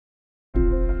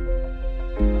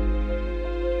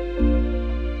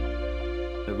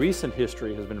recent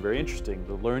history has been very interesting.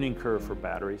 The learning curve for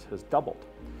batteries has doubled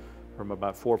from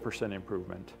about 4%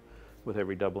 improvement with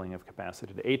every doubling of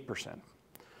capacity to 8%.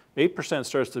 8%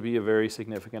 starts to be a very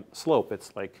significant slope.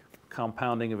 It's like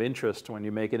compounding of interest when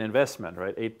you make an investment,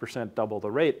 right? 8% double the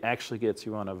rate actually gets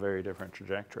you on a very different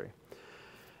trajectory.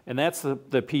 And that's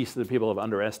the piece that people have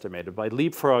underestimated. By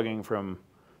leapfrogging from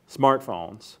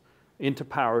smartphones into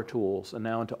power tools and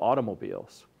now into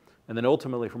automobiles, and then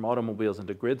ultimately from automobiles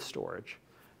into grid storage,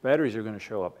 batteries are going to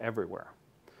show up everywhere.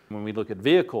 When we look at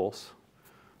vehicles,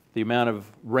 the amount of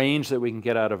range that we can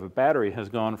get out of a battery has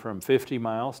gone from 50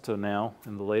 miles to now,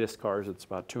 in the latest cars, it's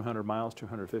about 200 miles,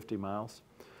 250 miles.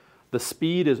 The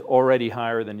speed is already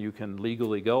higher than you can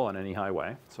legally go on any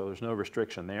highway, so there's no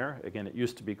restriction there. Again, it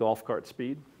used to be golf cart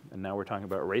speed, and now we're talking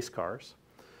about race cars.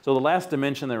 So the last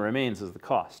dimension that remains is the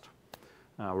cost.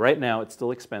 Right now, it's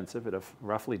still expensive. It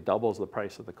roughly doubles the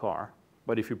price of the car.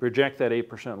 But if you project that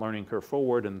 8% learning curve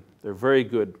forward, and there are very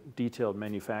good detailed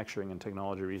manufacturing and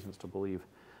technology reasons to believe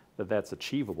that that's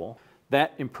achievable,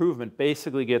 that improvement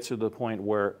basically gets you to the point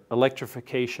where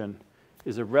electrification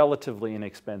is a relatively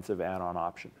inexpensive add-on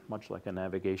option, much like a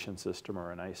navigation system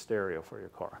or a nice stereo for your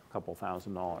car, a couple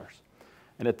 $1,000s.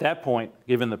 And at that point,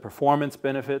 given the performance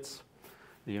benefits,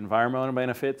 the environmental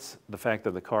benefits, the fact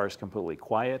that the car is completely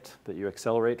quiet, that you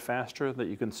accelerate faster, that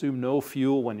you consume no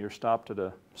fuel when you're stopped at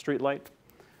a street light,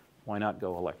 why not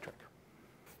go electric?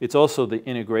 It's also the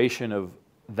integration of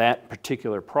that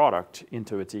particular product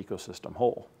into its ecosystem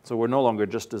whole. So we're no longer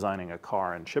just designing a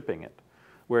car and shipping it.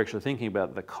 We're actually thinking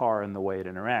about the car and the way it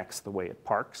interacts, the way it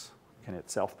parks. Can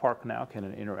it self-park now? Can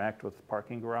it interact with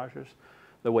parking garages?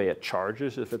 The way it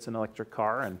charges if it's an electric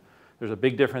car. And there's a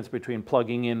big difference between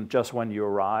plugging in just when you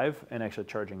arrive and actually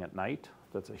charging at night.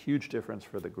 That's a huge difference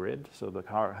for the grid. So the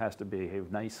car has to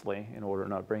behave nicely in order to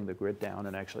not bring the grid down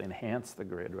and actually enhance the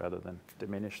grid rather than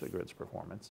diminish the grid's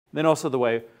performance. Then also the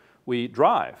way we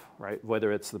drive, right?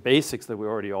 Whether it's the basics that we're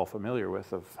already all familiar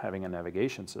with of having a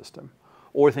navigation system,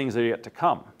 or things that are yet to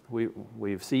come.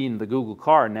 We've seen the Google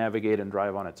car navigate and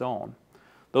drive on its own.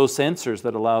 Those sensors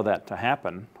that allow that to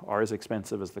happen are as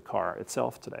expensive as the car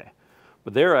itself today.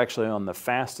 But they're actually on the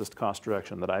fastest cost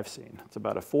reduction that I've seen. It's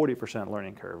about a 40%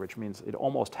 learning curve, which means it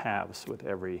almost halves with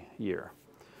every year.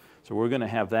 So we're going to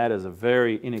have that as a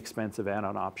very inexpensive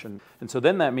add-on option. And so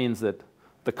then that means that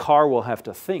the car will have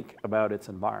to think about its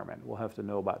environment. We'll have to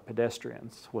know about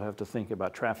pedestrians. We'll have to think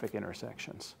about traffic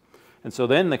intersections. And so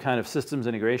then the kind of systems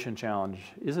integration challenge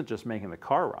isn't just making the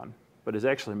car run, but is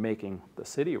actually making the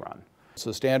city run.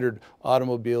 So standard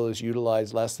automobile is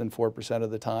utilized less than 4% of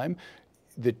the time.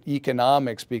 The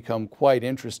economics become quite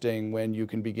interesting when you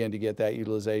can begin to get that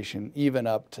utilization even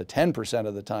up to 10%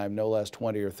 of the time, no less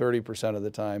 20 or 30% of the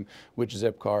time, which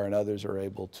Zipcar and others are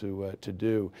able to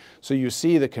do. So you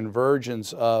see the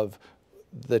convergence of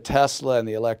the Tesla and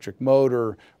the electric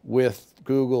motor with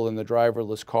Google and the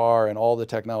driverless car and all the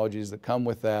technologies that come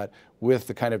with that, with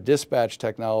the kind of dispatch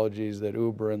technologies that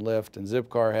Uber and Lyft and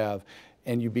Zipcar have.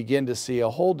 And you begin to see a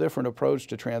whole different approach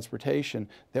to transportation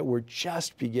that we're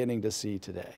just beginning to see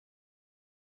today.